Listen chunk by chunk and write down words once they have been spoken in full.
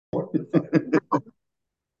Boker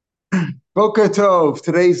Tov.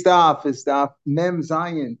 Today's daf is daf Mem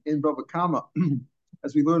Zion in Bava Kama.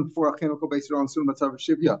 As we learned before, Achinoko based on Sunnah Matzav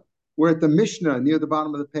Shivya. We're at the Mishnah near the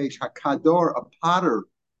bottom of the page. Hakador, a potter.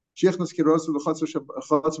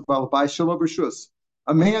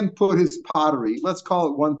 A man put his pottery. Let's call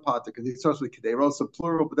it one potter because he starts with Kederosa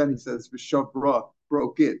plural, but then he says Vishavra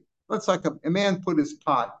broke it. Let's like a man put his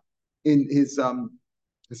pot in his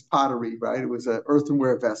pottery, right? It was an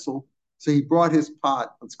earthenware vessel. So he brought his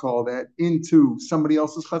pot, let's call that, into somebody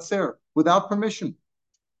else's chatzer without permission.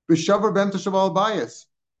 B'shavar ben teshaval bayis.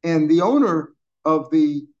 And the owner of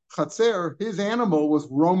the chatzer, his animal was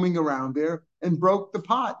roaming around there and broke the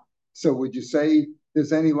pot. So would you say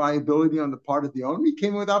there's any liability on the part of the owner? He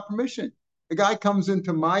came without permission. The guy comes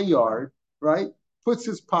into my yard, right? Puts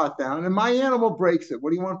his pot down, and my animal breaks it.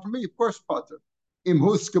 What do you want from me? Of course, potter. Im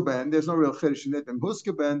huskaben, there's no real chiddush in it. Im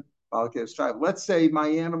huskaben, let's say my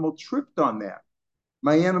animal tripped on that.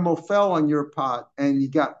 My animal fell on your pot and he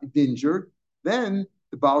got injured. Then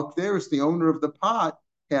the balk there is the owner of the pot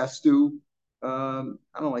has to. I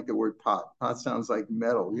don't like the word pot. Pot sounds like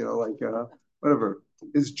metal, like whatever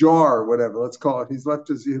his jar, whatever. Let's call it. He left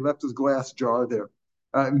his glass jar there.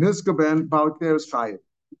 Miskaben balk there is chayiv.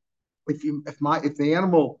 If the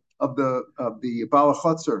animal of the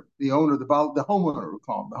balachotzer, the owner, the homeowner, we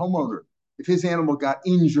call him the homeowner, if his animal got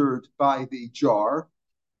injured by the jar,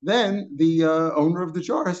 then the owner of the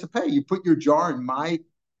jar has to pay. You put your jar in my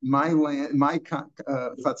land, my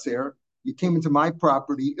chatzer. You came into my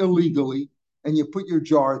property illegally, and you put your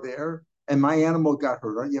jar there, and my animal got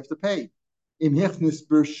hurt. You have to pay. In hichnis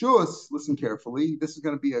bershus, listen carefully. This is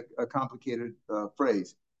going to be a complicated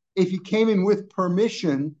phrase. If you came in with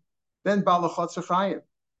permission, then balachotzer chayev.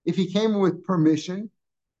 If he came in with permission,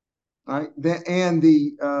 right, and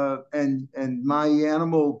my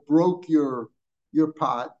animal broke your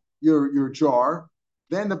pot, your jar,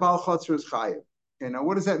 then the Baal Chotzer is chayiv. Okay, now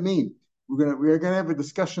what does that mean? We're gonna have a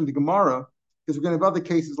discussion in the Gemara because we're gonna have other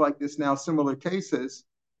cases like this now, similar cases.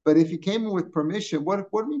 But if you came in with permission, what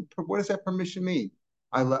does that permission mean?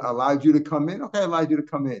 I allowed you to come in. Okay, I allowed you to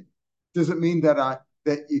come in. Does it mean that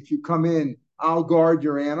if you come in, I'll guard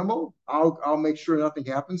your animal? I'll make sure nothing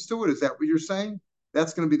happens to it? Is that what you're saying?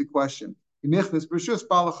 That's going to be the question. If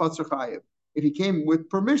he came with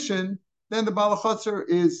permission, then the balachotzer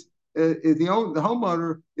is the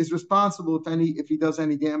homeowner is responsible if he does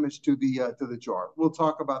any damage to the jar. We'll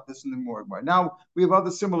talk about this in the more. Now we have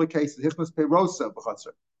other similar cases.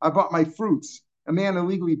 I bought my fruits. A man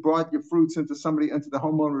illegally brought your fruits into the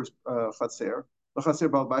homeowner's chatzer.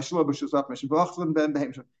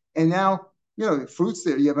 And now fruits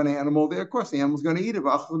there. You have an animal there. Of course, the animal's going to eat it.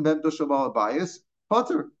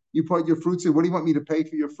 Potter, you put your fruits in. What do you want me to pay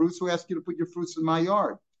for your fruits? Who asked you to put your fruits in my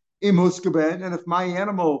yard? And if my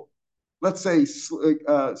animal, let's say,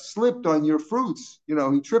 slipped on your fruits,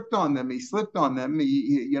 he tripped on them, he slipped on them,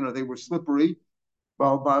 they were slippery.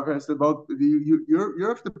 Well, I said, well, you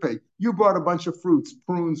have to pay. You brought a bunch of fruits,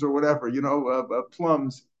 prunes or whatever,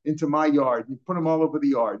 plums into my yard. You put them all over the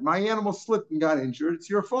yard. My animal slipped and got injured. It's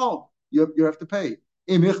your fault. You have to pay.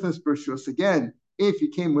 Again, if you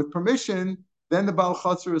came with permission, then the Baal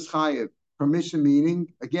Chotzer is chayiv. Permission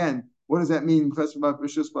meaning, again, what does that mean? Mashma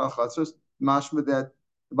that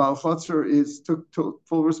the Baal Chotzer took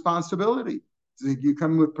full responsibility. So if you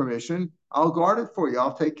come with permission, I'll guard it for you.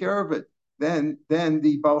 I'll take care of it. Then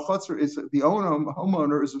the Baal Chotzer is the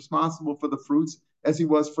homeowner is responsible for the fruits as he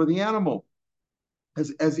was for the animal. As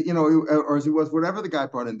or as he was whatever the guy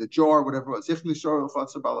brought in, the jar, whatever it was.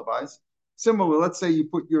 Similar, let's say you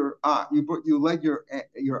put you led your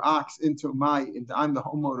ox into I'm the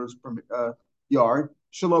homeowner's yard,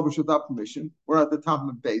 shalosh without permission. We're at the top of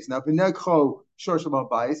the base now. Now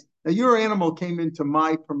your animal came into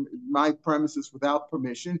my premises without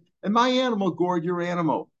permission, and my animal gored your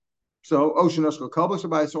animal. So or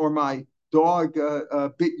my dog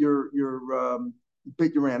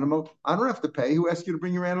bit your animal. I don't have to pay. Who asked you to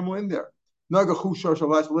bring your animal in there?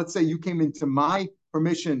 Let's say you came into my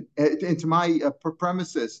permission, into my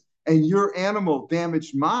premises, and your animal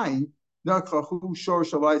damaged mine. Your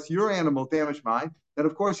animal damaged mine. Then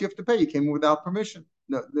of course you have to pay. You came in without permission.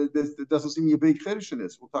 No, there doesn't seem to be a big chiddush in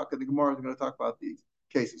this. We'll talk in the Gemara. We're going to talk about these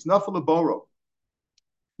cases. Nafal boro.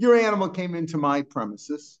 Your animal came into my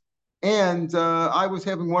premises, and I was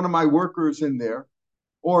having one of my workers in there.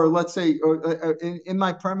 Or let's say in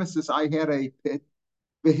my premises, I had a pit,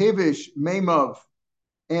 behivish, memav,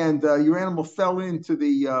 and your animal fell into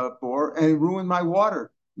the bore and ruined my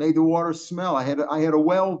water, made the water smell. I had a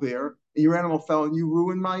well there, and your animal fell and you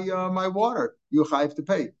ruined my water. You have to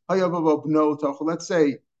pay. Let's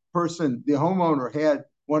say the homeowner had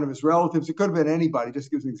one of his relatives. It could have been anybody. Just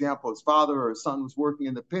gives an example. His father or his son was working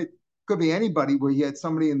in the pit. Could be anybody where he had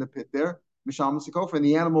somebody in the pit there, Mishamas Kofar, and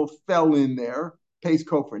the animal fell in there, pays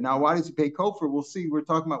Kofar. Now, why does he pay Kofar? We'll see. We're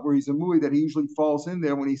talking about where he's a mui, that he usually falls in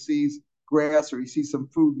there when he sees grass or he sees some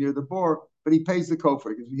food near the bore, but he pays the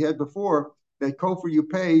Kofar. Because we had before that Kofar you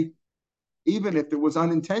pay even if it was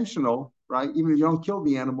unintentional, right? Even if you don't kill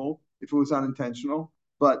the animal, if it was unintentional,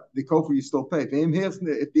 but the kofar you still pay.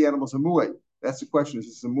 If the animal's a mu'ay, that's the question. Is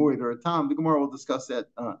this a mu'ay or a tam? The Gemara will discuss that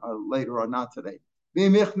later on, not today.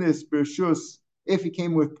 If he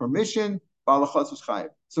came with permission,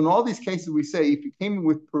 so in all these cases we say, if he came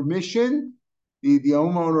with permission, the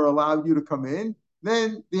homeowner allowed you to come in,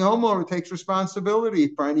 then the homeowner takes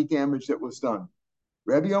responsibility for any damage that was done.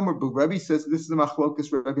 Rabbi Omer, but Rabbi says this is the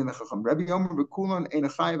machlokas Rabbi and the Chacham. Rabbi Omer b'kulan ein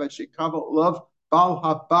chayav at shekava love bal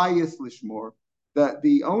habayis lishmor. That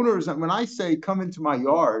the owners, when I say come into my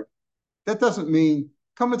yard, that doesn't mean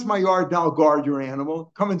come into my yard and I'll guard your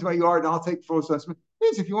animal. Come into my yard and I'll take full assessment. It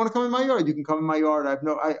means if you want to come in my yard, you can come in my yard. I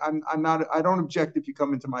don't object if you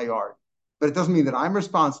come into my yard. But it doesn't mean that I'm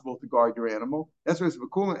responsible to guard your animal. That's what it's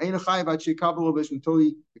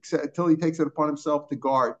until he takes it upon himself to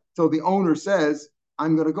guard. So the owner says,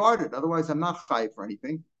 I'm going to guard it. Otherwise, I'm not chayiv for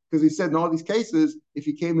anything. Because he said in all these cases, if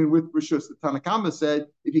he came in with rishus, the Tanakama said,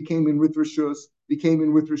 if he came in with rishus,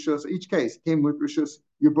 each case, he came with rishus,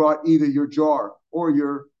 you brought either your jar or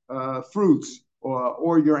your fruits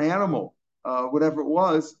or your animal, whatever it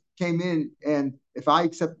was, came in, and if I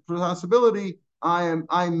accept the responsibility, I'm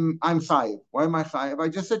chayiv. Why am I chayiv? I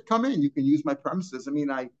just said, come in. You can use my premises. I mean,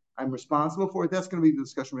 I'm responsible for it. That's going to be the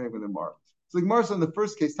discussion we have with the Gemara. So the Gemara said in the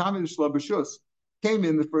first case, Tamid Shla B'Shus, came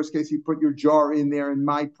in the first case, you put your jar in there in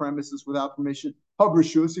my premises without permission.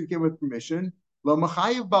 Habrashus, you came with permission. Lo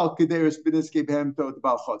machayiv bal kederes b'diskei behem to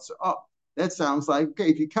bal chotzer. Oh, that sounds like, okay,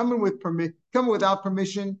 if you come in without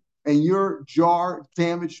permission, and your jar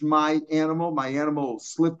damaged my animal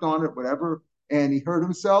slipped on it, whatever, and he hurt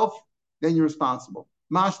himself, then you're responsible.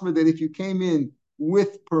 Mashma that if you came in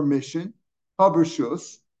with permission,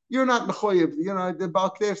 habrashus, you're not mechoyev. The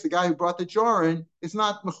balkdev, the guy who brought the jar in, is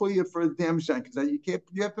not mechoyev for the damage done because you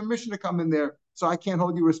have permission to come in there, so I can't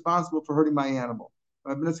hold you responsible for hurting my animal.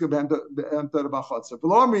 Let's go back to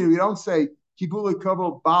the we don't say kibula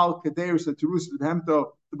kabel bal kaderis and terus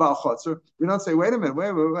v'hemto the bal chotzer. We don't say, wait a minute,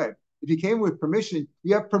 wait. If you came with permission,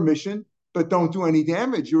 you have permission, but don't do any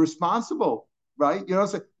damage. You're responsible, right? You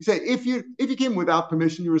say if you came without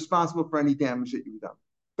permission, you're responsible for any damage that you've done.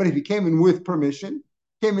 But if you came in with permission,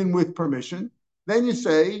 then you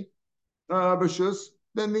say, Bashus,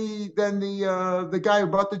 then the guy who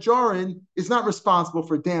brought the jar in is not responsible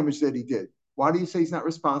for damage that he did. Why do you say he's not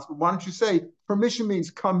responsible? Why don't you say permission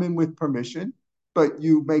means come in with permission, but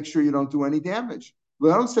you make sure you don't do any damage?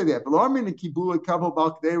 Well, I don't say that. But I mean the kibula kabel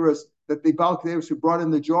balkderos, that the balkderos who brought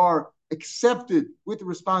in the jar accepted with the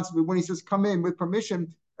responsibility. When he says come in with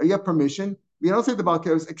permission, you have permission. We don't say the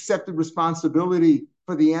balkderos accepted responsibility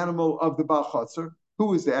for the animal of the bal chotzer.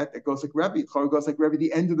 Who is that? It goes like Rebbe. It goes like Rebbe.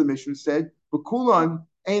 The end of the mission said, "B'kulan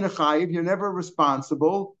ein chayiv." You're never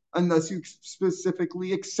responsible unless you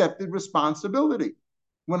specifically accepted responsibility.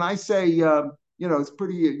 When I say, it's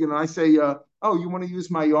pretty. I say, "Oh, you want to use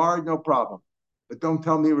my yard? No problem, but don't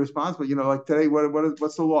tell me you're responsible." Like today,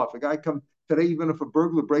 what's the law? If a guy comes today, even if a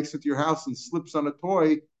burglar breaks into your house and slips on a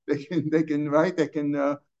toy, he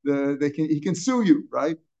can sue you,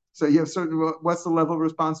 right? So you have what's the level of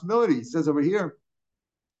responsibility? He says over here,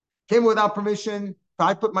 came without permission. If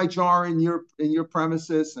I put my jar in your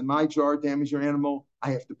premises and my jar damaged your animal,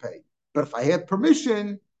 I have to pay. But if I have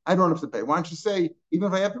permission, I don't have to pay. Why don't you say, even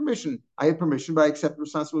if I have permission, but I accept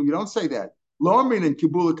responsibility. You don't say that. Lo amin and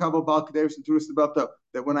kibula kabel bal kaderis and tourist about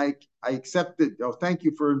that when I accepted, thank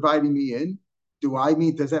you for inviting me in.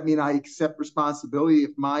 Does that mean I accept responsibility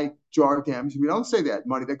if my jar damaged? We don't say that.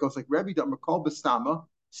 Money that goes like Rebbe, don't recall b'stama.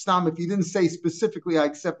 Stam, if you didn't say specifically, I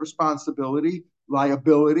accept responsibility,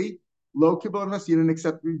 liability, low kibul unless you didn't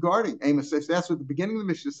accept regarding. Amos says that's what the beginning of the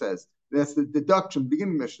Mishnah says. That's the deduction,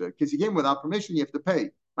 beginning of the Mishnah. Because you came without permission, you have to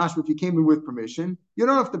pay. Mashma, if you came in with permission, you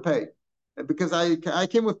don't have to pay. Because I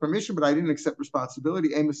came with permission, but I didn't accept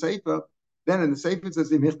responsibility. Amos Seifa, then in the Seifa it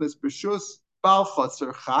says, Imichnes B'Shus, Bal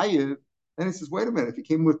Chotzer Chayiv. And it says, wait a minute, if you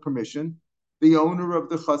came with permission, the owner of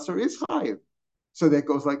the Chotzer is Chayiv. So that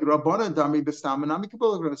goes like Rabbana Dami B'Stam and Ami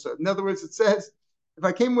Kabbalah. In other words, it says, if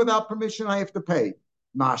I came without permission, I have to pay.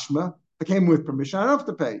 Mashma, if I came with permission, I don't have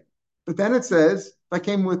to pay. But then it says, if I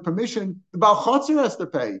came with permission, the Baal Chotzer has to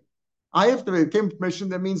pay. I have to pay. If I came with permission,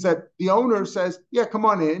 that means that the owner says, yeah, come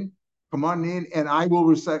on in, and I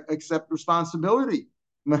will accept responsibility.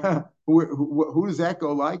 Who Who does that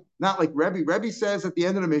go like? Not like Rebbe. Rebbe says at the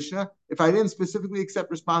end of the Mishnah, if I didn't specifically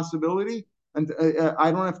accept responsibility, and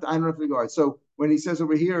I don't have to guard. So when he says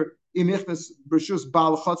over here, that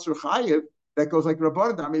goes like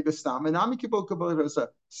Rabbanan Dami Bestam, and Ami Kibol Kabbalah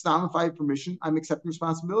Stam. If I have permission, I'm accepting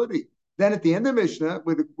responsibility. Then at the end of the Mishnah,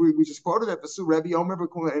 we just quoted that Vasu Rebbe Omer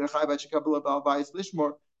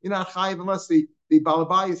Lishmor. You're not chayiv unless the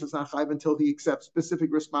balabayis is not chayiv until he accepts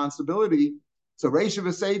specific responsibility. So Reisha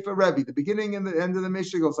V'Seifa Rebbe, the beginning and the end of the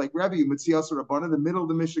Mishnah goes like Rebbe, Mitziyas Rabbanan. The middle of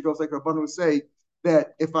the Mishnah goes like Rabbanan would say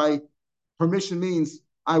that if permission means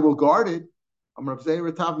I will guard it. You're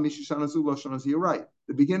right.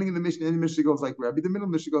 The beginning of the Mishnah and the Mishnah goes like Rebbe. The middle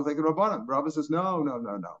of the Mishnah goes like Rabbanan. Rabbi says no.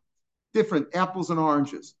 Different apples and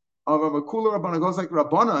oranges. Kula Rabbanan goes like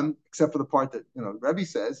Rabbanan, except for the part that Rebbe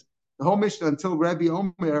says. The whole Mishnah until Rebbe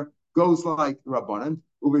Omer goes like Rabbanan.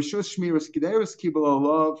 Uveshus Shmiras Kederis Kibul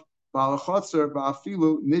Olav Balachotzer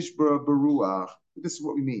Ba'afilu Nishbra Baruach. This is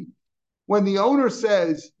what we mean. When the owner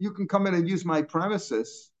says you can come in and use my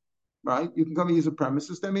premises, right? You can come and use the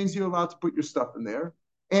premises. That means you're allowed to put your stuff in there.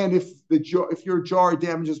 And if your jar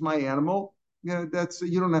damages my animal, that's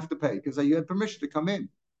you don't have to pay because you had permission to come in.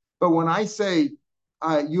 But when I say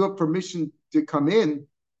you have permission to come in,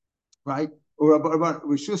 right? Or when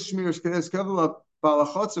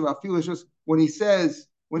he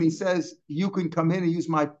says you can come in and use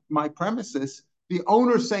my premises, the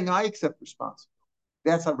owner is saying I accept responsibility.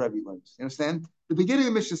 That's how Rebbe learns. You understand? The beginning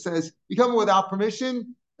of the Mishnah says you come in without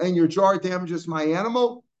permission and your jar damages my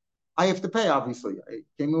animal, I have to pay. Obviously, I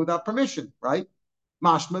came in without permission, right?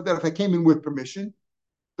 Mashma that if I came in with permission,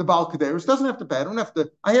 the Baal Kederis doesn't have to pay. I don't have to.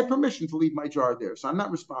 I had permission to leave my jar there, so I'm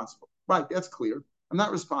not responsible. Right? That's clear. I'm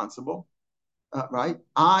not responsible. Right?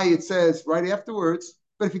 It says right afterwards.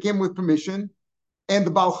 But if you came with permission,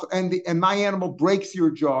 and my animal breaks your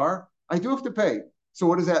jar, I do have to pay. So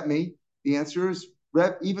what does that mean? The answer is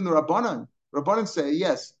even the Rabbanan say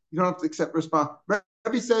yes. You don't have to accept responsibility.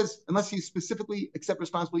 Rebbe says unless you specifically accept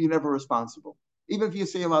responsibility, you're never responsible. Even if you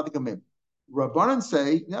say you're allowed to come in. Rabbanan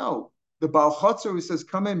say no. The Baal Chotzer who says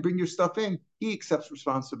come in, bring your stuff in, he accepts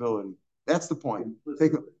responsibility. That's the point.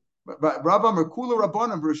 Rabba Merkula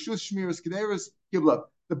Rabbanan Rishus Shmiras Kederis Kibla.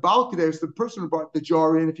 The Baal Kederis, the person who brought the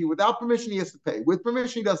jar in, if he without permission, he has to pay. With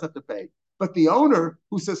permission, he doesn't have to pay. But the owner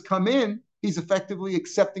who says come in, he's effectively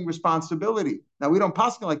accepting responsibility. Now we don't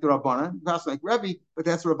pass like the Rabbanan, we pass like Rebbe, but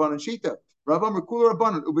that's Rabbanan Shita. Rabba Merkula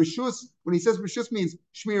Rabbanan Ubishus. When he says Bishus means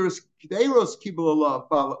Shmiras Kederos Kibla Allah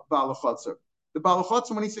Baal Chotzer. The Baal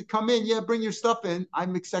Chotzer, when he said come in, bring your stuff in,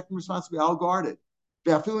 I'm accepting responsibility. I'll guard it.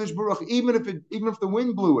 Even if the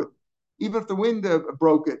wind blew it, even if the wind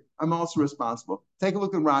broke it, I'm also responsible. Take a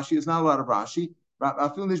look at Rashi. There's not a lot of Rashi. Right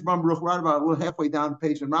about a little halfway down the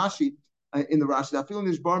page in Rashi, in the Rashi.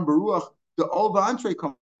 The old entree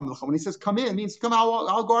comes when he says come in, it means come out.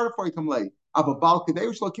 I'll guard it for you. Come late. The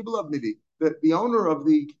owner of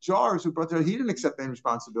the jars who brought there, he didn't accept any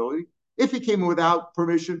responsibility. If he came in without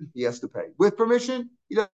permission, he has to pay. With permission,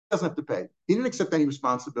 he doesn't have to pay. He didn't accept any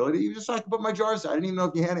responsibility. He was just like, I put my jars out. I didn't even know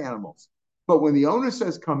if you had animals. But when the owner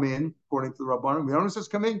says come in, according to the Rabbanim, the owner says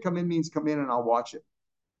come in means come in and I'll watch it.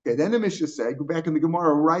 Okay, then the Mishnah said, go back in the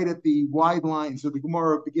Gemara right at the wide lines. So the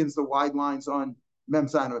Gemara begins the wide lines on Mem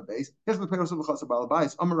Zayin base. Here's the Peros of the Chasar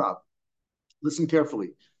Balabais. Amarav. Listen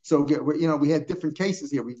carefully. So we had different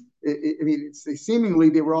cases here. Seemingly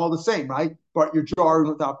they were all the same, right? Bought your jar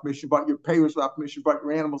without permission, bought your payers without permission, bought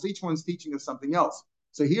your animals. Each one's teaching us something else.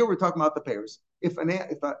 So here we're talking about the payers. If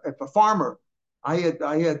a farmer, I had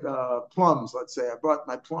plums. Let's say I brought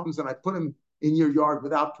my plums and I put them in your yard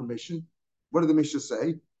without permission. What did the Mishnah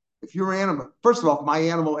say? If your animal, first of all, if my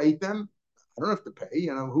animal ate them, I don't have to pay.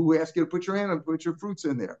 Who asked you to put your fruits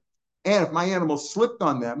in there? And if my animal slipped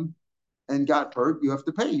on them and got hurt, you have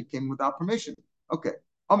to pay. You came without permission. Okay.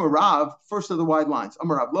 Amarav, first of the wide lines.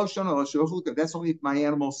 Amarav, lo shana lo shulchuka. That's only if my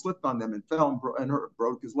animal slipped on them and fell and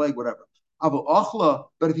broke his leg, whatever. Aval ochla,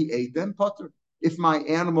 but if he ate them, potter. If my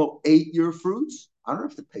animal ate your fruits, I don't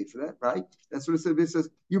have to pay for that, right? That's what it says. It says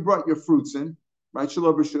you brought your fruits in, right?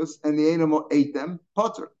 Shalobashus, and the animal ate them,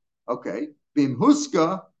 potter. Okay.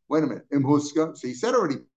 Bimhuska, wait a minute. Imhuska. So he said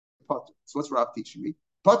already potter. So what's Rav teaching me?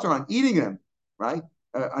 Potter on eating them, right?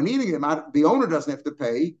 On eating them, the owner doesn't have to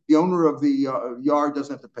pay. The owner of the yard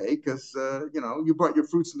doesn't have to pay because you brought your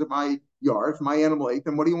fruits into my yard. If my animal ate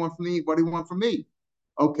them, what do you want from me? What do you want from me?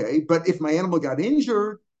 Okay, but if my animal got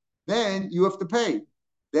injured, then you have to pay.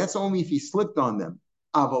 That's only if he slipped on them.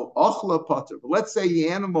 Aval ochla potter. But let's say the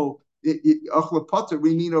animal ochla potter.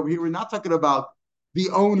 We mean over here we're not talking about the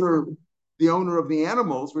owner of the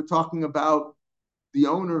animals. We're talking about the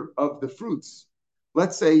owner of the fruits.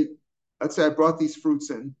 Let's say let's say I brought these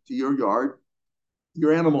fruits in to your yard.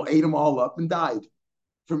 Your animal ate them all up and died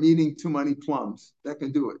from eating too many plums. That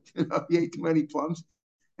can do it. He ate too many plums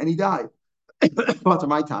and he died. But to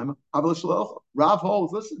my time, Rav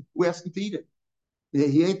holds, listen, who asked him to eat it?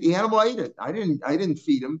 He ate the animal ate it. I didn't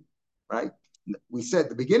feed him, right? We said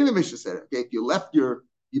the beginning of the Mishnah said, okay, if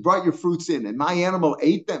you brought your fruits in and my animal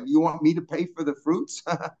ate them, you want me to pay for the fruits?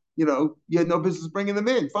 You had no business bringing them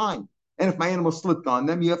in, fine. And if my animal slipped on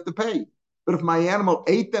them, you have to pay. But if my animal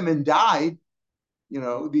ate them and died, the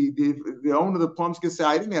owner of the plums can say,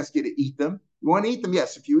 I didn't ask you to eat them. You want to eat them?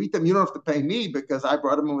 Yes. If you eat them, you don't have to pay me because I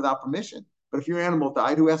brought them in without permission. But if your animal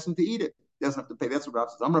died, who asked him to eat it? He doesn't have to pay. That's what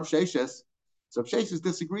Rav says. I'm Rav Sheshes. So Rav Sheshes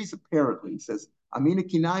disagrees apparently. He says, Amina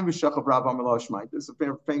Kinai V'Shachav Rav Amar Shmai. This is a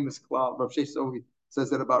very famous klal. Rav Sheshes always says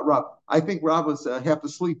that about Rav. I think Rav was half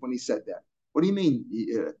asleep when he said that. What do you mean?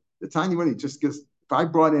 The tiny money just because if I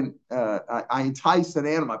brought in, I enticed an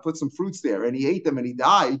animal, I put some fruits there, and he ate them and he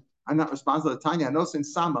died. I'm not responsible. Tanya, I know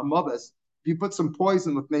since Sama Mavis, if you put some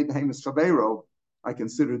poison with Nebehemus Chavero, I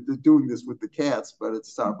considered doing this with the cats, but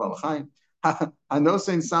it's Balachayim. I know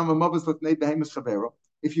saying Sama Mavis with Nebehemus Chavero.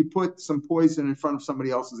 If you put some poison in front of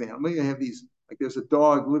somebody else's animal, you have these, like there's a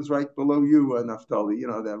dog lives right below you, Naftali,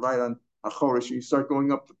 that right on Achorish, and you start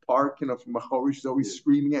going up the park, from Achorish, he's always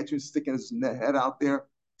screaming at you, sticking his head out there.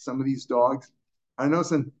 Some of these dogs. I know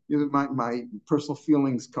some, my personal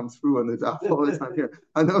feelings come through on the daf all the time here.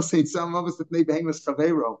 I know saying some of us that may behemoth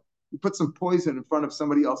chavero. You put some poison in front of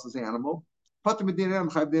somebody else's animal.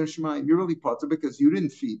 You're really potter because you didn't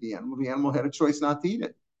feed the animal. The animal had a choice not to eat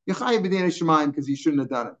it. You're chayav b'dinei shemayim because you shouldn't have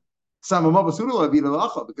done it. Some of us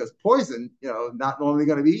because poison, not normally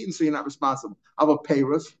going to be eaten, so you're not responsible. I have a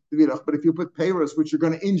payros, but if you put payros, which you're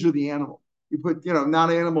going to injure the animal. You put,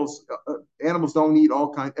 not animals. Animals don't eat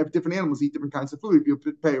all kinds. Different animals eat different kinds of food. If you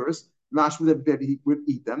put payros, mashma that he would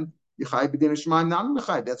eat them. Yechai b'dinei shemayim nam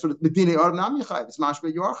yechai. That's what b'dinei or nam yechai. It's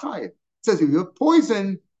mashma you are chayav. It says if you have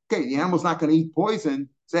poison, okay, the animal's not going to eat poison,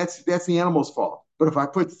 so that's the animal's fault. But if I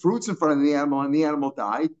put fruits in front of the animal and the animal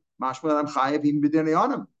died, mashma I'm chayav even b'dinei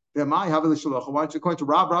onam. According to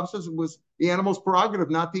Rob says it was the animal's prerogative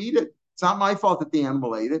not to eat it. It's not my fault that the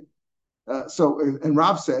animal ate it. And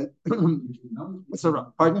Rav said,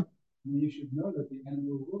 pardon? You should know that the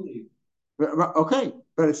animal will eat. Okay,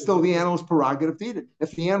 but it's still the animal's prerogative to eat it.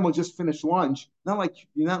 If the animal just finished lunch, not like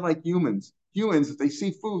humans. Humans, if they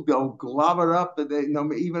see food, they'll glob it up.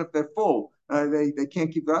 Even if they're full, they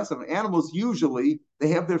can't keep their eyes on it. Animals usually they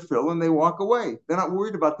have their fill and they walk away. They're not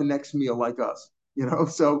worried about the next meal like us.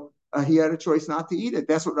 So he had a choice not to eat it.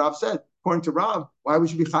 That's what Rav said. According to Rav, why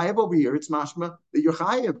would you be chayav over here? It's mashma that you're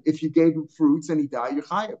chayav. If you gave him fruits and he died, you're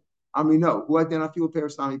chayav. No. Who had not feel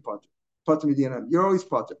perisnami potter? Potter medina. You're always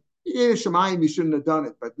potter. You shouldn't have done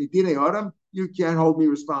it, but medina adam, you can't hold me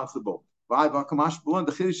responsible. The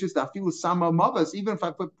chiddush is that I feel sama mavas. Even if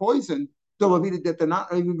I put poison, that they're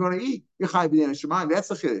not even going to eat. You're chayav medina shemaim. That's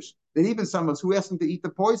the chiddush. That even someone who asked them to eat the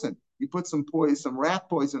poison, you put some rat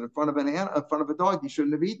poison in front of a dog, you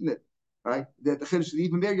shouldn't have eaten it, right? That the chiddush is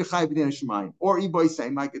even there, you're chayav b'dinei shemayim. Or Iboy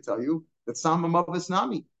same, I could tell you that some of us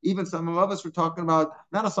nami, even some of us were talking about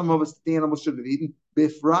not a some of us the animals should have eaten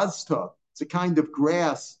bifrazta. It's a kind of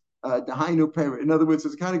grass, dahainu peri. In other words,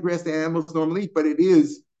 it's a kind of grass the animals normally eat, but it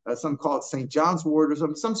is some call it St. John's wort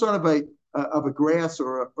or some sort of a grass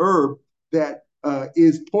or a herb that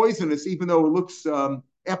is poisonous, even though it looks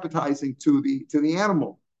appetizing to the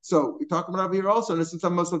animal. So we're talking about over here also, and since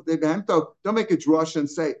I'm Muslim, don't make a drush and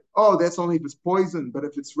say, oh, that's only if it's poison, but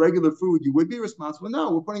if it's regular food, you would be responsible. No,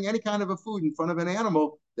 we're putting any kind of a food in front of an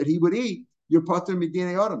animal that he would eat. You're pater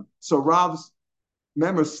midinei adam. So Rav's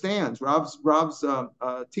memory stands. Rav's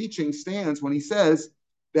teaching stands when he says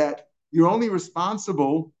that you're only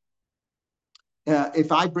responsible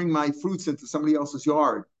if I bring my fruits into somebody else's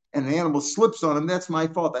yard and an animal slips on them, that's my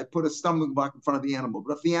fault. I put a stumbling block in front of the animal.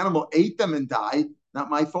 But if the animal ate them and died, not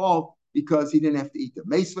my fault because he didn't have to eat them.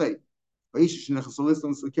 Listen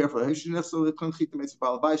carefully.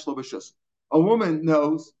 A woman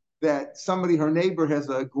knows that her neighbor has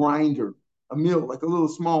a grinder, a mill, like a little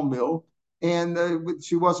small mill, and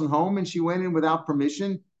she wasn't home and she went in without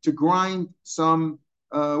permission to grind some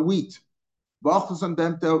wheat.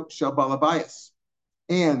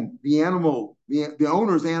 And the animal, the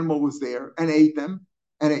owner's animal was there and ate them.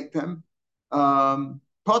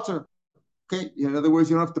 Potter. Okay. In other words,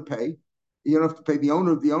 you don't have to pay. You don't have to pay. The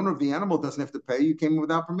owner of the animal doesn't have to pay. You came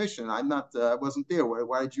without permission. I wasn't there.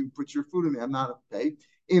 Why did you put your food in there? I'm not to pay.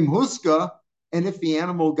 Imhuska, and if the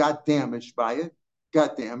animal got damaged by it, you're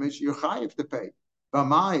chayiv to pay.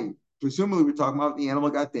 Presumably we're talking about the animal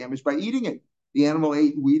got damaged by eating it. The animal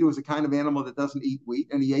ate wheat. It was a kind of animal that doesn't eat wheat,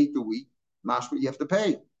 and he ate the wheat. Mashma, you have to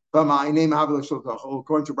pay. But my name,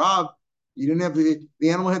 according to Rav, you didn't have the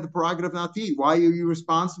animal had the prerogative not to eat. Why are you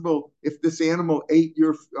responsible if this animal ate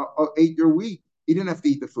your wheat? He didn't have to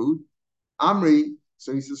eat the food. Amri,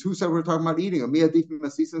 so he says, who said we're talking about eating?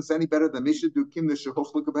 Is any better than Misha do Kim the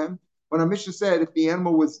Shehoch? When our Misha said if the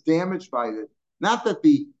animal was damaged by it, not that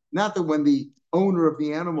when the owner of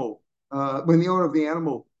the animal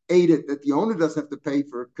ate it, that the owner doesn't have to pay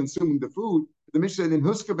for consuming the food. The Mishnah said in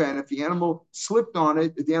Huskaban, if the animal slipped on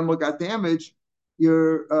it, if the animal got damaged,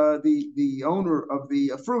 the owner of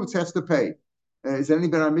the fruits has to pay. Is there any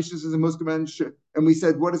better? Our Mishnah says in Huskaban, and we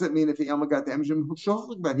said, what does it mean if the animal got damaged?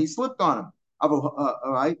 He slipped on him. All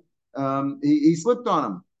right, he slipped on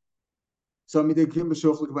him. So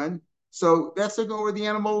that's where the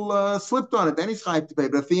animal slipped on it. Then he's chayav to pay.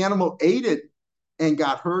 But if the animal ate it and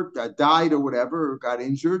got hurt, died or whatever, or got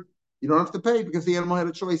injured, you don't have to pay because the animal had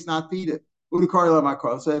a choice not to eat it. So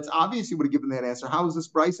it's obvious you would have given that answer. How is this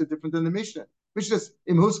brisa different than the Mishnah? Mishnah says,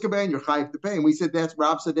 Im huskaban, you're chayav to pay. And we said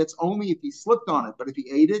Rob said that's only if he slipped on it. But if he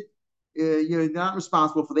ate it, you're not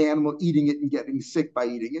responsible for the animal eating it and getting sick by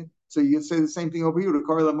eating it. So you can say the same thing over here.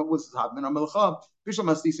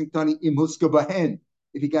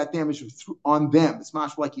 If he got damaged on them, it's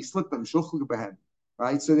much like he slipped on them.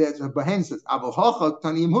 Right? So that's what Behen says.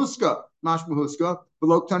 Huska, mashma huska,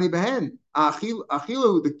 below tani behen.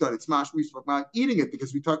 Achilu the it's mashma. We spoke about eating it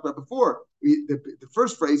because we talked about before. The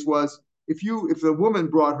first phrase was if the woman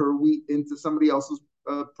brought her wheat into somebody else's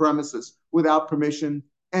premises without permission,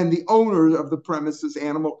 and the owner of the premises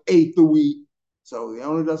animal ate the wheat, so the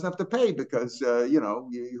owner doesn't have to pay because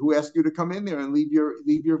who asked you to come in there and leave your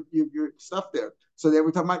stuff there. So they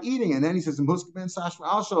were talking about eating, and then he says,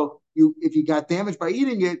 also, if you got damaged by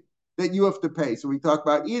eating it, then you have to pay. So we talk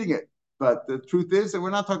about eating it. But the truth is that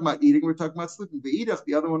we're not talking about eating, we're talking about sleeping.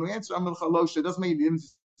 The other one we answer, it doesn't make any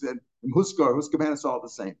difference. Huska or Huskaban, it's all the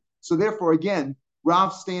same. So therefore, again,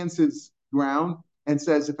 Rav stands his ground and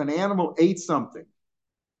says if an animal ate something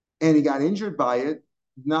and he got injured by it,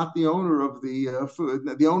 not the owner of the food.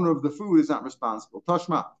 The owner of the food is not responsible.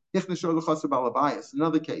 Tashma,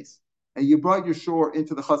 another case. And you brought your shore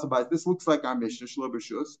into the chasabais. This looks like our Mishnah,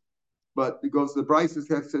 Shlobashus, but it goes to the Bryce,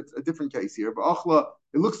 it's a different case here. But Achla,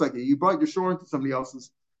 it looks like it. You brought your shore into somebody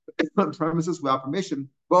else's premises without permission.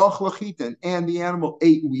 And the animal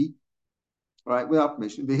ate wheat, right, without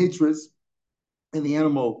permission. The hitras, and the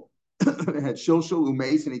animal had shilshul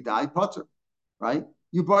umeis, and he died putter, right?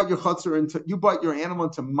 You brought your animal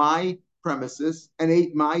into my premises and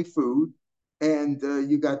ate my food, and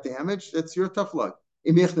you got damaged. That's your tough luck.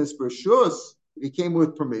 If he came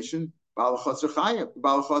with permission, Baal Chatzar chayev.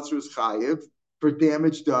 Baal Chatzar is chayev for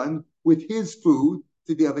damage done with his food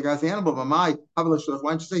to the other guy's animal. Why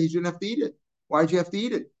don't you say he shouldn't have to eat it? Why did you have to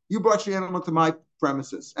eat it? You brought your animal to my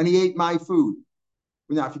premises and he ate my food.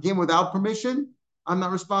 Now, if he came without permission, I'm not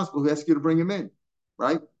responsible. Who asked you to bring him in,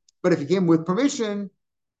 right? But if he came with permission,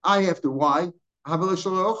 I have to. Why? He didn't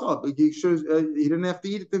have to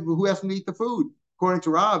eat it. Who asked him to eat the food? According to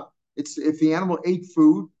Rav, it's if the animal ate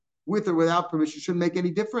food with or without permission, it shouldn't make any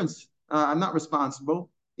difference. I'm not responsible.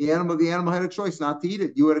 The animal had a choice not to eat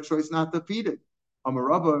it. You had a choice not to feed it.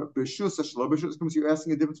 Amarabba b'shus shalobashus comes. You're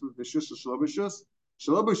asking a difference with b'shus and shalobashus.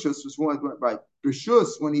 Shalobashus was one right.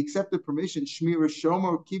 B'shus when he accepted permission, shmira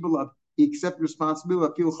shomer kibulav, he accepted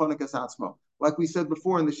responsibility. Fil chonekas atzmo. Like we said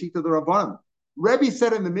before in the sheet of the Rabbanim. Rebbe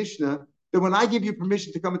said in the Mishnah that when I give you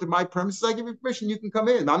permission to come into my premises, I give you permission, you can come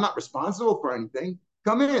in. I'm not responsible for anything.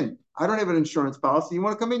 Come in. I don't have an insurance policy. You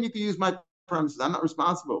want to come in, you can use my premises. I'm not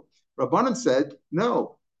responsible. Rabbanan said,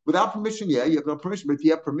 no. Without permission, yeah, you have no permission. But if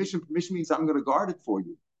you have permission means I'm going to guard it for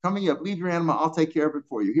you. Come in, leave your animal, I'll take care of it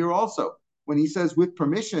for you. Here also, when he says with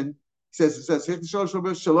permission, he says, why?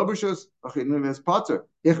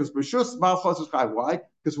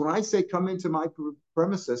 Because when I say come into my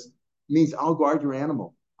premises, it means I'll guard your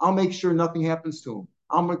animal. I'll make sure nothing happens to him.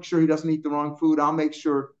 I'll make sure he doesn't eat the wrong food. I'll make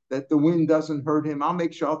sure that the wind doesn't hurt him. I'll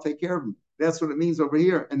make sure I'll take care of him. That's what it means over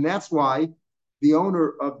here. And that's why the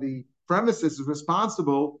owner of the premises is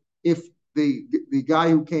responsible if the guy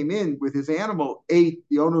who came in with his animal ate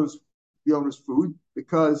the owner's food,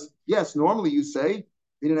 because yes, normally you say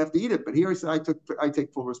he didn't have to eat it, but here he said I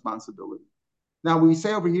take full responsibility. Now when we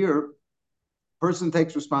say over here, person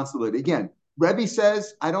takes responsibility. Again, Rebbe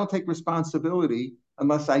says I don't take responsibility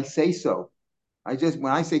unless I say so.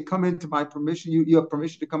 When I say come into my permission, you have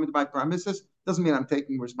permission to come into my premises, doesn't mean I'm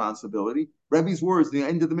taking responsibility. Rebbe's words, the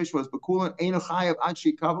end of the Mishnah was Bekulan Ein Chayav Ad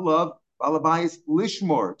Shekavalav Balabayis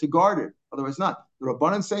Lishmor, to guard it. Otherwise not. The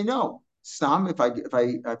Rabbanan say no. Stam, if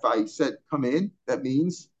I said come in, that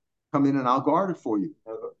means come in and I'll guard it for you.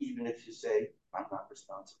 Even if you say I'm not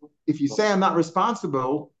responsible. If you say I'm not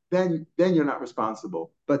responsible, then you're not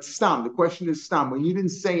responsible. But stam, the question is stam, when you didn't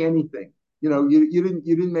say anything, you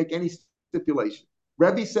didn't make any stipulation.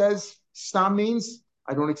 Rebbe says stam means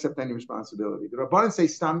I don't accept any responsibility. The Rabbanan say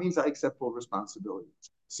stam means I accept full responsibility.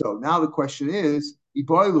 So now the question is,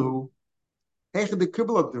 iboilu,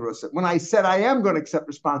 when I said I am going to accept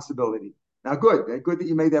responsibility. Now, good that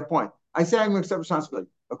you made that point. I say I'm going to accept responsibility.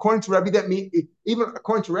 According to Rebbe, that means even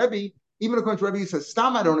according to Rebbe, he says,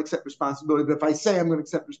 "Stam, I don't accept responsibility." But if I say I'm going to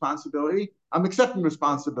accept responsibility, I'm accepting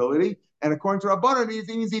responsibility. And according to Rabbanan, it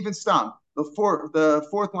means even stam. The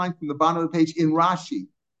fourth line from the bottom of the page in Rashi,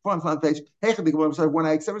 front of the page. When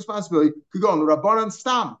I accept responsibility, could go on the Rabbanan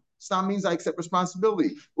stam. Stam means I accept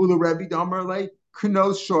responsibility. Ula Rebbe Damarle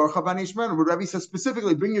Kunos Shor Chavanish But Rebbe says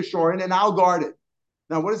specifically, bring your shore in and I'll guard it.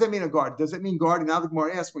 Now, what does that mean, a guard? Does it mean guard? And now the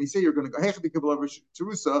Gemara asks, when you say you're going to go, again,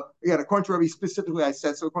 according to Rebbe specifically, I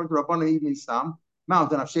said, so according to Rabbanan, even Stam,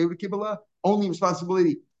 Mount and Avshev Kibbalah, only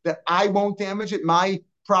responsibility that I won't damage it, my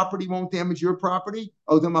property won't damage your property.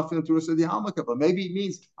 Maybe it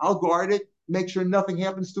means I'll guard it, make sure nothing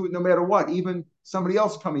happens to it no matter what, even somebody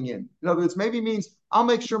else coming in. In other words, maybe it means I'll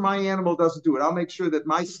make sure my animal doesn't do it. I'll make sure that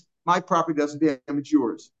my property doesn't damage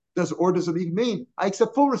yours. Does it even mean I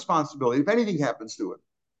accept full responsibility if anything happens to it?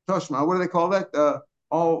 Toshma, what do they call that?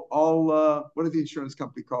 What does the insurance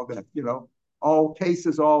company call that? All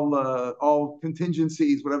cases, all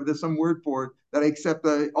contingencies, whatever. There's some word for it that I accept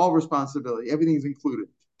all responsibility. Everything's included.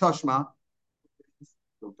 Toshma.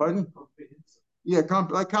 Pardon? Yeah,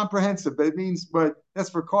 comprehensive, but that's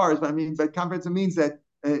for cars. But comprehensive means that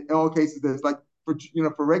in all cases there's like for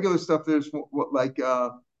regular stuff there's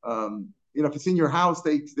if it's in your house,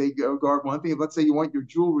 they guard one thing. If, let's say you want your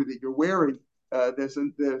jewelry that you're wearing, there's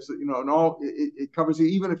and all it covers you,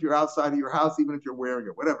 even if you're outside of your house, even if you're wearing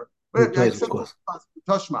it, whatever. But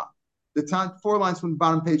Tashma, the 4 lines from the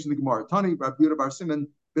bottom page in the Gemara. Tani Rabbi Yehuda Bar Simon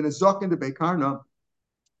ben Azokin de Beikarna.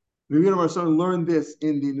 Rabbi Yehuda Bar Simon learned this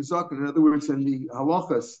in the Nezakin, in other words, in the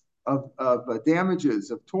halachas of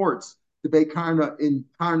damages of torts. The Beikarna in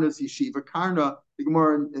Karna's yeshiva. Karna, the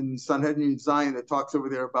Gemara in Sanhedrin Zion that talks over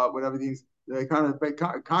there about what everything's.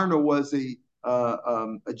 Karna was a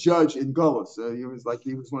judge in Golos.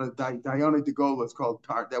 He was one of the Dayana de Golos called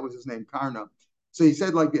Karna. That was his name, Karna. So he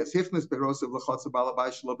said like this: So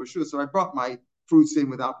I brought my fruits in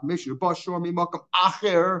without permission.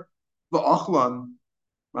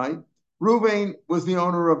 Right? Reuven was the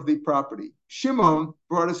owner of the property. Shimon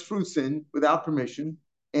brought his fruits in without permission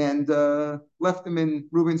and left them in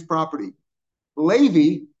Reuven's property.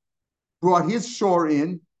 Levi brought his shore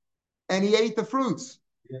in and he ate the fruits.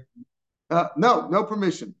 Yeah. No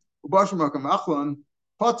permission.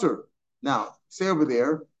 Potter. Now, say over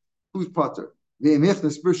there, who's Potter?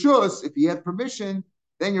 If he had permission,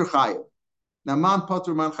 then you're chayav. Now, man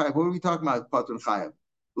Potter, man chayav. What are we talking about, Potter and chayav?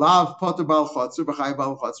 Lav Potter bal chotzer, b'chayav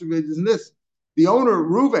bal chotzer. Isn't this the owner,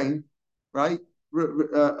 Reuven, right?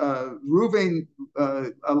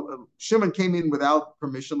 Shimon came in without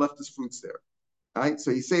permission, left his fruits there. Right?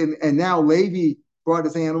 So he's saying, and now Levi brought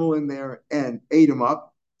his animal in there and ate him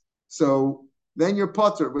up. So then you're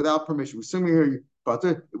Potter without permission. We're assuming here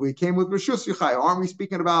Potter. We came with Rishus Yuchai. Aren't we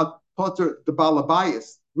speaking about Potter, the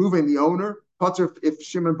Balabayas, Reuven, the owner? Potter, if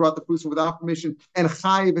Shimon brought the fruits without permission, and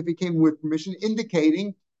Chayiv, if he came with permission,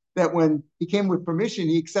 indicating that when he came with permission,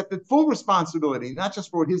 he accepted full responsibility, not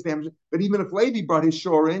just for his damage, but even if Levi brought his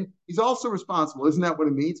shore in, he's also responsible. Isn't that what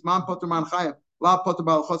it means? Man Potter, man Chayiv. La Potter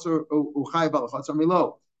bal chotzer uchayiv bal chotzer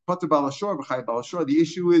milo. Potter bal ashor v'chayiv bal ashor. The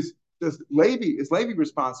issue is Levi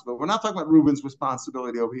responsible? We're not talking about Reuben's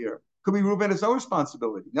responsibility over here. Could be Reuben has no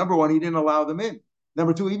responsibility. Number one, he didn't allow them in.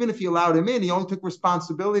 Number two, even if he allowed him in, he only took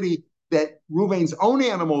responsibility that Reuben's own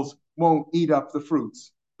animals won't eat up the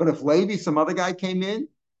fruits. But if Levi, some other guy came in,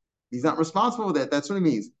 he's not responsible for that. That's what it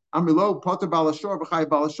means. Amilo Potter bal ashor v'chayiv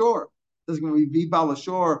bal ashor. Doesn't going to be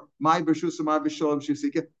balashor, my b'shus, my b'sholam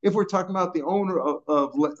shusika. If we're talking about the owner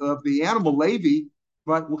of the animal, Levi,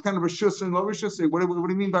 right? What kind of b'shus and lo b'shus? What do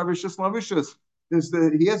you mean by b'shus and lo b'shus?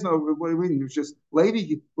 He has no. What do you mean? It's just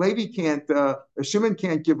Levi can't. Shimon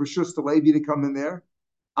can't give b'shus to Levi to come in there.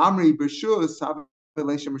 Amri b'shus.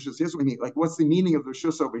 Here's what I mean. Like, what's the meaning of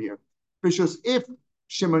b'shus over here? B'shus. If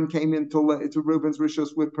Shimon came into Reuben's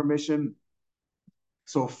b'shus with permission,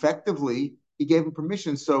 so effectively he gave him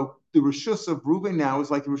permission. So the Rishus of Reuben now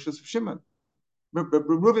is like the Rishus of Shimon. But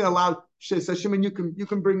Reuben allowed, says, Shimon, you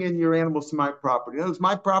can bring in your animals to my property. In other words,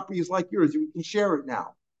 my property is like yours. You can share it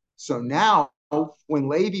now. So now, when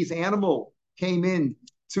Levi's animal came in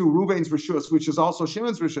to Reuben's Rishus, which is also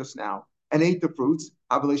Shimon's Rishus now, and ate the fruits.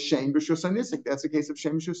 That's a case of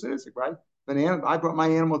shem b'shus nizik, right? I brought my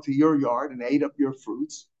animal to your yard and ate up your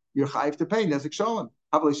fruits. You're chayiv to pay nezik shalom.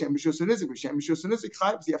 Shem b'shus nizik, shem b'shus nizik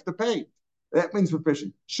chayiv. You have to pay. That means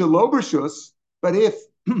permission. Shelo b'shus, but if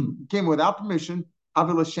came without permission,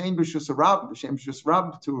 shem b'shus rabim, shem b'shus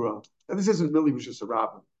rabim to. This isn't really b'shus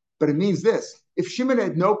rabim, but it means this: if Shimon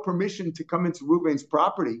had no permission to come into Reuben's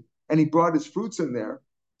property and he brought his fruits in there,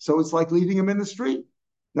 so it's like leaving him in the street.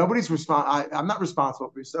 Nobody's responsible. I'm not responsible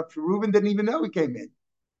for stuff. Reuben didn't even know he came in,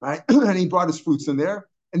 right? And he brought his fruits in there,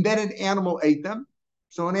 and then an animal ate them.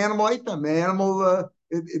 So an animal ate them. An animal.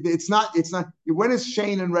 It's not. When is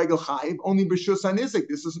Shane and Regel Chayiv? Only b'shus hanizik.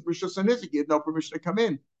 This isn't b'shus hanizik. He had no permission to come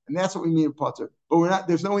in, and that's what we mean in Potter. But we're not.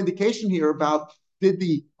 There's no indication here about did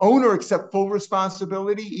the owner accept full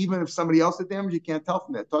responsibility, even if somebody else did damage. You can't tell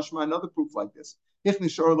from that. Tashma, another proof like this.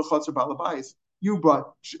 You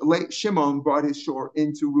brought Shimon brought his shore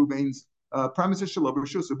into Reuben's premises.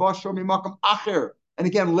 And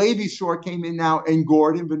again, Levi's shore came in now and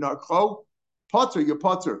gored him. Potter, your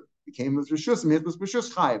potter. He came with Rishus, and it was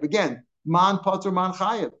Rishus Chayev. Again, man potter, man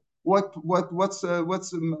Chayev. What is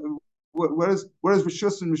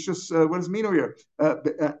Rishus and Rishus? What does it mean over here?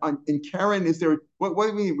 In Karen, is there what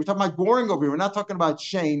do we mean? We're talking about goring over here. We're not talking about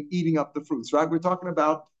Shane eating up the fruits, right? We're talking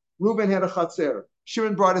about Reuben had a chatzer.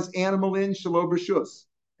 Shimon brought his animal in, Shelo b'shus.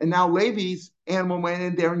 And now Levi's animal went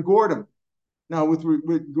in there and gored him. Now with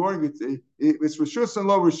goring, it's Rishus and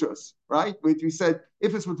Lo Rishus, right? We said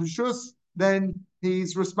if it's with Rishus, then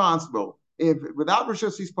he's responsible. If without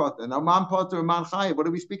Rishus, he's potter. Now man potter and man chayiv. What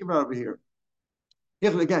are we speaking about over here?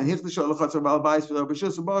 Again, here's the shol lechatzer balabais for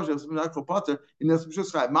Rishus and Boshus. We're not called potter. In this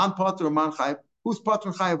Rishus chayiv, man potter or man chayiv. Who's potter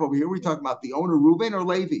and chayiv over here? We're talking about the owner Reuben or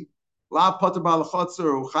Levi. La potter balachatzer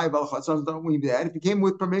or chayiv balachatzer. Don't mean that. If it came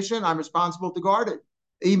with permission, I'm responsible to guard it.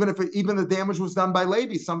 Even if the damage was done by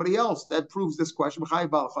Levi, somebody else, that proves this question. Chayiv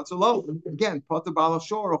balachatzer lo. Again, potter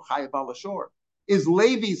balashor or chayiv balashor. Is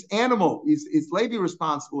Levi's animal, is Levi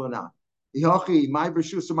responsible or not? What is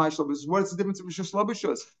the difference of Rishus lo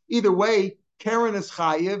b'shus? Either way, Karen is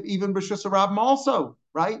chayiv, even b'shus rabim also,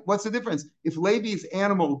 right? What's the difference? If Levi's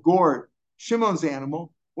animal gored Shimon's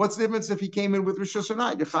animal, what's the difference if he came in with Rishus or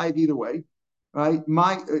not? You're chayiv either way, right?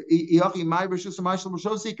 Rashi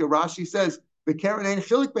says, the Karen ain't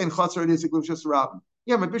chilik ben chatzar and izik b'shus rabim.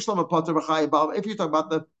 Yeah, if you're talking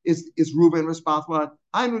about is Reuben responsible?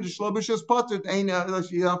 I know the shlobishus potter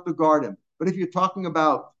you have to guard him. But if you're talking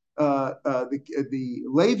about the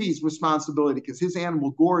Levi's responsibility because his animal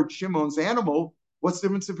gored Shimon's animal, what's the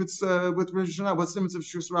difference if it's with Rishus or not? What's the difference if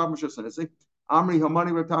Shus Rabim Shus Nizik? Amri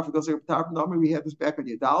Hamani Reb Tafra goes Reb Tafra. Amri, we had this back on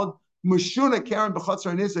Yadal. Mushuna Karen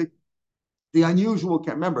b'chatzar nizik. The unusual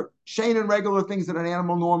Karen. Remember, Shane and regular things that an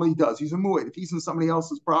animal normally does. He's a mu'id. If he's in somebody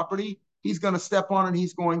else's property, he's going to step on it and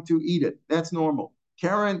he's going to eat it. That's normal.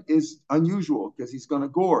 Karen is unusual because he's going to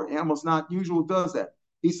gore. Animal's not usual, does that.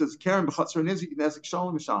 He says, Karen b'chatzar nizik nezik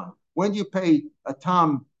shalom v'shalom. When you pay a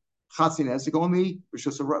tam chatzin nezik, only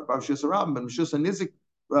b'shus rabim, but b'shus nizik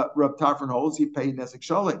Reb Tafron holds, you pay nezik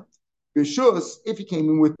shalom. B'shus, if he came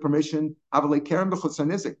in with permission, avalei Karen b'chatzar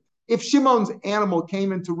nizik. If Shimon's animal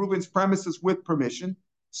came into Reuben's premises with permission,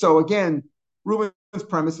 so again, Reuben's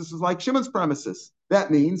premises is like Shimon's premises.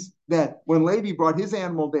 That means that when Levi brought his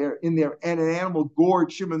animal in there and an animal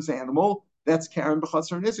gored Shimon's animal, that's Karen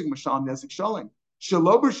b'chatzar nizik, mashal nezik shalom.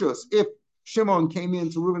 Shelo b'shus, if Shimon came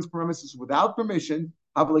into Reuben's premises without permission,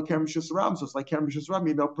 avalei Karen b'shus rabim, so it's like Karen b'shus rabim, you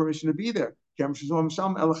had no permission to be there. Karen b'shus rabim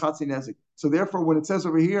mashal elachatzi nezik. So therefore, when it says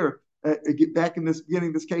over here, back in this beginning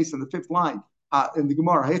of this case, in the fifth line, in the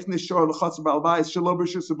Gemara,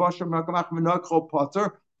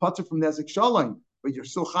 potter from nezik shalom. But you're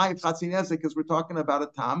still chayiv chatzin nezik because we're talking about a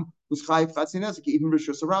tam who's chayiv chatzin nezik. Even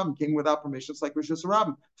Rishus Rabim came without permission. It's like Rishus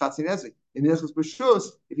Rabim chatzin nezik. In Nechus b'shus,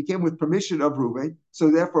 if he came with permission of Reuben, so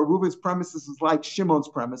therefore Reuben's premises is like Shimon's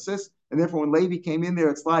premises, and therefore when Levi came in there,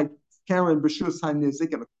 it's like Karen b'shus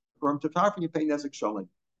hanizik, and from Tatar, you pay nezik shalom.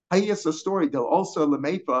 Here's a story. Though also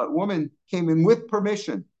Lemeifa, a woman came in with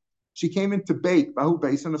permission. She came in to bake Bahu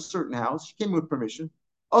Beis in a certain house. She came with permission.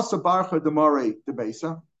 Also Barcha Demare de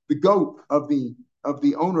Beisa, the goat of the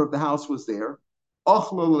owner of the house was there.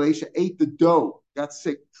 Ochlo ate the dough, got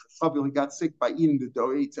sick. He got sick by eating the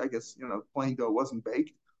dough. Ate, I guess, plain dough, wasn't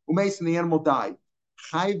baked. Umeis, and the animal died.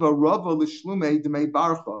 Chayva Rava l'shlume demei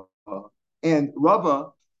barcha, and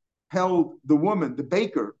Rava held the woman, the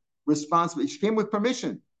baker, responsible. She came with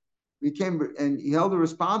permission. He held her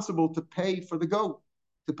responsible to pay for the goat.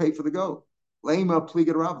 Lema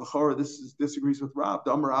pligat Rav. L'chora, this disagrees with Rav.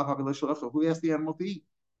 Who asked the animal to eat?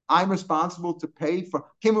 I'm responsible to pay for.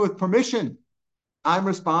 Came with permission. I'm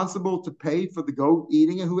responsible to pay for the goat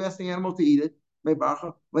eating it. Who asked the animal to eat it? He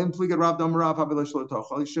shouldn't have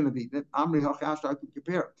eaten it. I could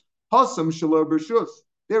compare.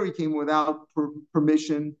 There he came without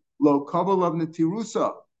permission. Lo kabel of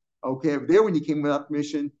netirusa. Okay, there when you came without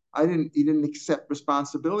permission, he didn't accept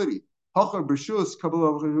responsibility.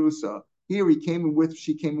 Here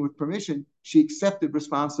she came with permission. She accepted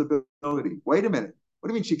responsibility. Wait a minute. What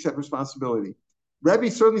do you mean she accepted responsibility?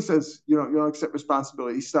 Rebbe certainly says you don't accept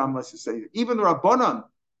responsibility, Stam, unless you say it. Even the Rabbanan,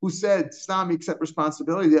 who said Stam, accept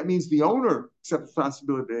responsibility, that means the owner accepts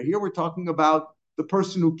responsibility. Here we're talking about the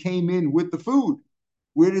person who came in with the food.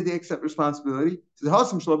 Where did they accept responsibility? The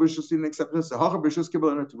Hasam Shalabishus didn't accept this. And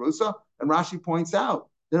Rashi points out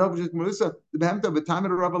that the Behemta of the time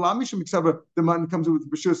of the Rav Alamishim, the man comes in with the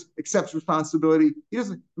Bishus, accepts responsibility. He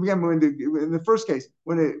doesn't. Again, in the first case,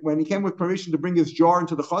 when he came with permission to bring his jar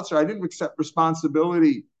into the chutzner, I didn't accept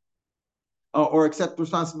responsibility or accept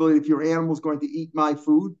responsibility if your animal is going to eat my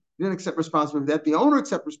food. You didn't accept responsibility for that. The owner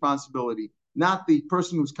accepts responsibility, not the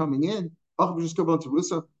person who's coming in. How is this different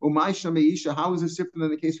than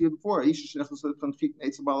the case we had before?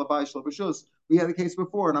 We had a case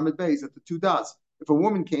before in Amid Beis at the 2 dots. If a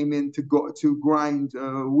woman came in to grind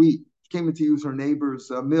wheat, she came in to use her neighbor's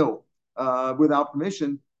mill without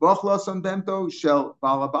permission, okay,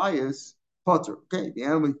 the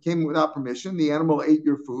animal came without permission. The animal ate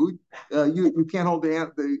your food. You can't hold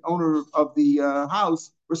the owner of the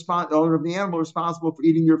house, the owner of the animal, responsible for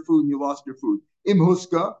eating your food and you lost your food. Im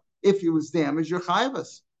huska, if it was damaged, you're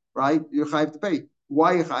chayvus, right? You're chayv to pay.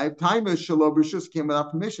 Why you chayv? Time is shelo b'rshus came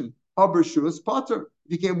without permission. Ha b'rshus potter.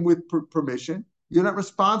 If you came with permission, you're not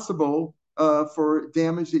responsible for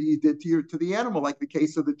damage that you did to the animal, like the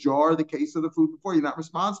case of the jar, the case of the food before. You're not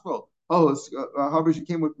responsible. However, you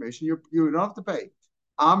came with permission, you don't have to pay.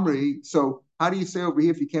 Amri. So how do you say over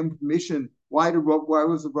here if you came with permission? Why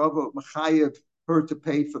was the Rav Mechayev her to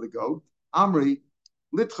pay for the goat? Amri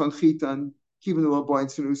litchan chitan. Keeping the little boy in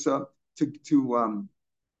Sanusa to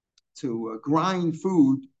grind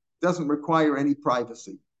food doesn't require any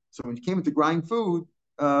privacy. So when you came in to grind food,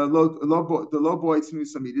 the low boy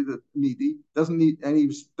Sanusa midi doesn't need any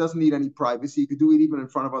privacy. You could do it even in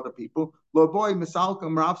front of other people. Low boy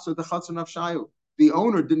misalkam rapsa the chatzon nafshayu. The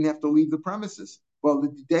owner didn't have to leave the premises. Well, the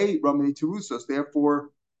day Ramani Terusos,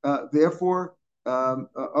 therefore, the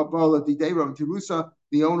day Ramani Terusa,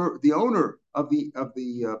 the owner of the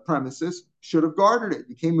premises should have guarded it.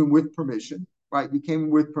 You came in with permission, right? You came in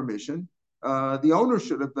with permission. The owner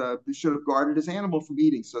should have guarded his animal from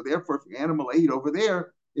eating. So therefore, if the animal ate over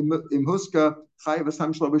there, in Huska Chayavas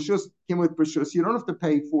Hamshlo B'Shus came with B'Shus, you don't have to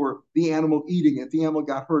pay for the animal eating it. The animal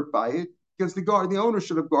got hurt by it because the owner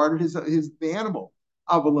should have guarded the animal.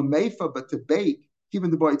 But to bake,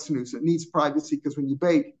 even the boy Tznusa, it needs privacy because when you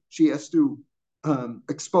bake, she has to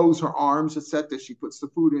expose her arms, etc. She puts the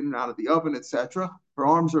food in and out of the oven, etc. Her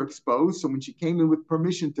arms are exposed. So when she came in with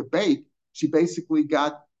permission to bake, she basically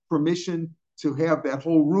got permission to have that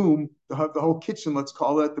whole room, the whole kitchen, let's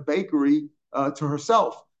call it, the bakery, to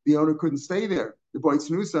herself. The owner couldn't stay there. The boy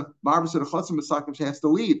Tznusa, she has to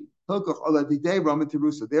leave. Therefore,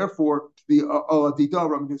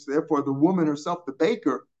 the woman herself, the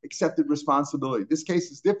baker, accepted responsibility. This case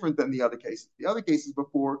is different than the other cases. The other cases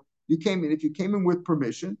before, if you came in with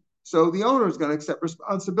permission, so the owner is going to accept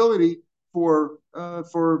responsibility for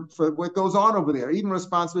what goes on over there. Even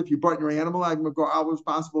responsible if you brought your animal, I'm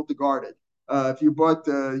responsible to guard it. If you brought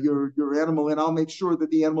your animal in, I'll make sure that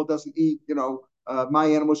the animal doesn't eat. My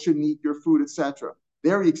animal shouldn't eat your food, etc.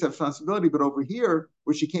 There he accepts responsibility. But over here,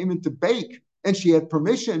 where she came in to bake and she had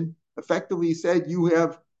permission, effectively said you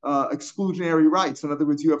have exclusionary rights. In other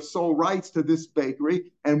words, you have sole rights to this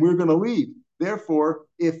bakery, and we're going to leave. Therefore,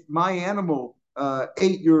 if my animal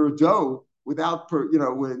ate your dough without,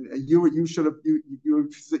 when you should have you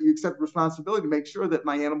accept responsibility to make sure that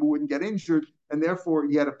my animal wouldn't get injured, and therefore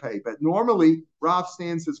you had to pay. But normally, Rav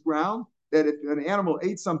stands his ground that if an animal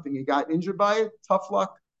ate something and got injured by it, tough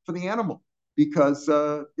luck for the animal because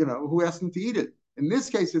who asked him to eat it? In this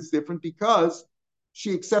case, it's different because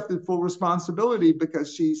she accepted full responsibility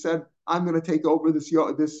because she said, I'm going to take over this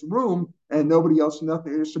room and nobody else,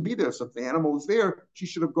 nothing should be there. So if the animal is there, she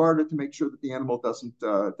should have guarded to make sure that the animal doesn't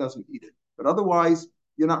eat it. But otherwise,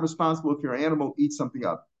 you're not responsible if your animal eats something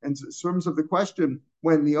up. And in terms of the question,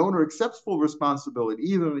 when the owner accepts full responsibility,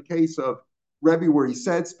 even in the case of Rebbe where he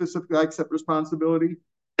said specifically, I accept responsibility,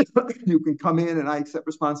 you can come in and I accept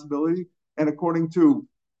responsibility. And according to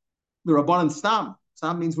the Rabbanan Stam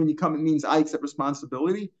means when you come, it means I accept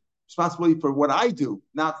responsibility for what I do,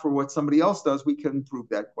 not for what somebody else does. We can prove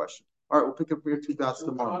that question. All right, we'll pick up your 2 dots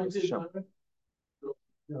tomorrow.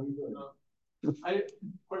 I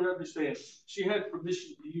quite understand. She had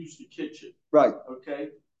permission to use the kitchen, Right. okay?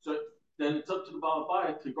 So then it's up to the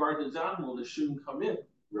Balabaya to guard his animal that shouldn't come in.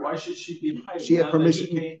 Why should she be hiding? She had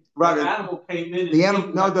permission. Right. The animal came in. The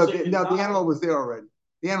animal, the animal was there already.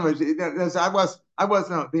 The animal,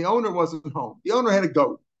 the owner wasn't home. The owner had a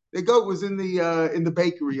goat. The goat was in the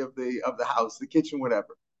bakery of the house, the kitchen,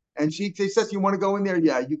 whatever. And she says, "You want to go in there?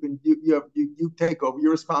 Yeah, you can. You take over.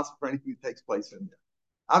 You're responsible for anything that takes place in there."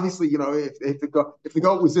 Obviously, if the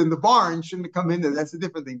goat was in the barn, shouldn't have come in there. That's a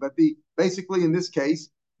different thing. But basically in this case,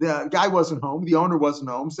 the guy wasn't home. The owner wasn't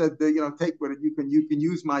home. Said, take what you can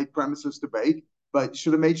use my premises to bake, but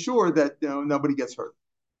should have made sure that nobody gets hurt.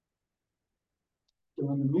 So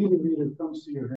when the meter reader comes to your